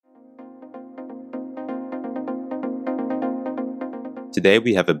Today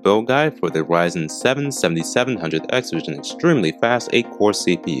we have a build guide for the Ryzen 7 7700X, which is an extremely fast 8-core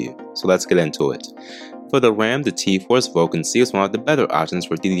CPU, so let's get into it. For the RAM, the T-Force Vulcan C is one of the better options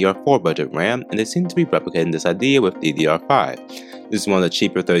for DDR4 budget RAM, and they seem to be replicating this idea with DDR5. This is one of the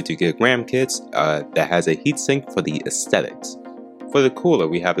cheaper 32GB RAM kits that has a heatsink for the aesthetics. For the cooler,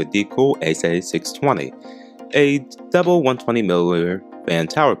 we have the Decool Ace8620, a double 120mm fan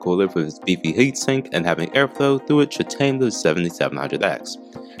tower cooler with its beefy heatsink and having airflow through it should tame the 7700X.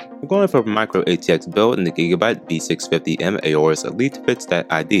 We're going for a micro ATX build, and the Gigabyte B650M Aorus Elite fits that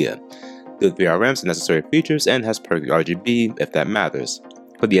idea. The VRMs have necessary features and has perfect RGB if that matters.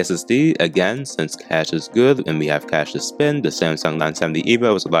 For the SSD, again, since cache is good and we have cache to spend, the Samsung 970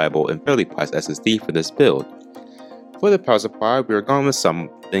 EVO is a reliable and fairly priced SSD for this build. For the power supply, we are going with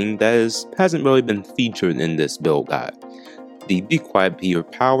something that hasn't really been featured in this build guide. The Be Quiet Pure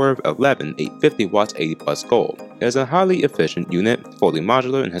Power 11 850 watts 80 plus gold. It is a highly efficient unit, fully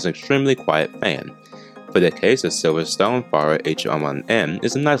modular, and has an extremely quiet fan. For the case, the Silverstone Fara HR1M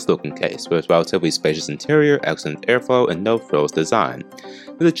is a nice looking case with a relatively spacious interior, excellent airflow, and no frills design.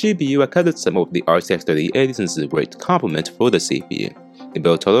 For the GPU, I cut it simple with the RTX 3080 since it's a great complement for the CPU. The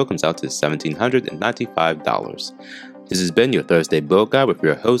build total comes out to $1,795. This has been your Thursday build guide with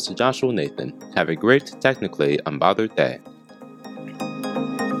your host Joshua Nathan. Have a great, technically unbothered day.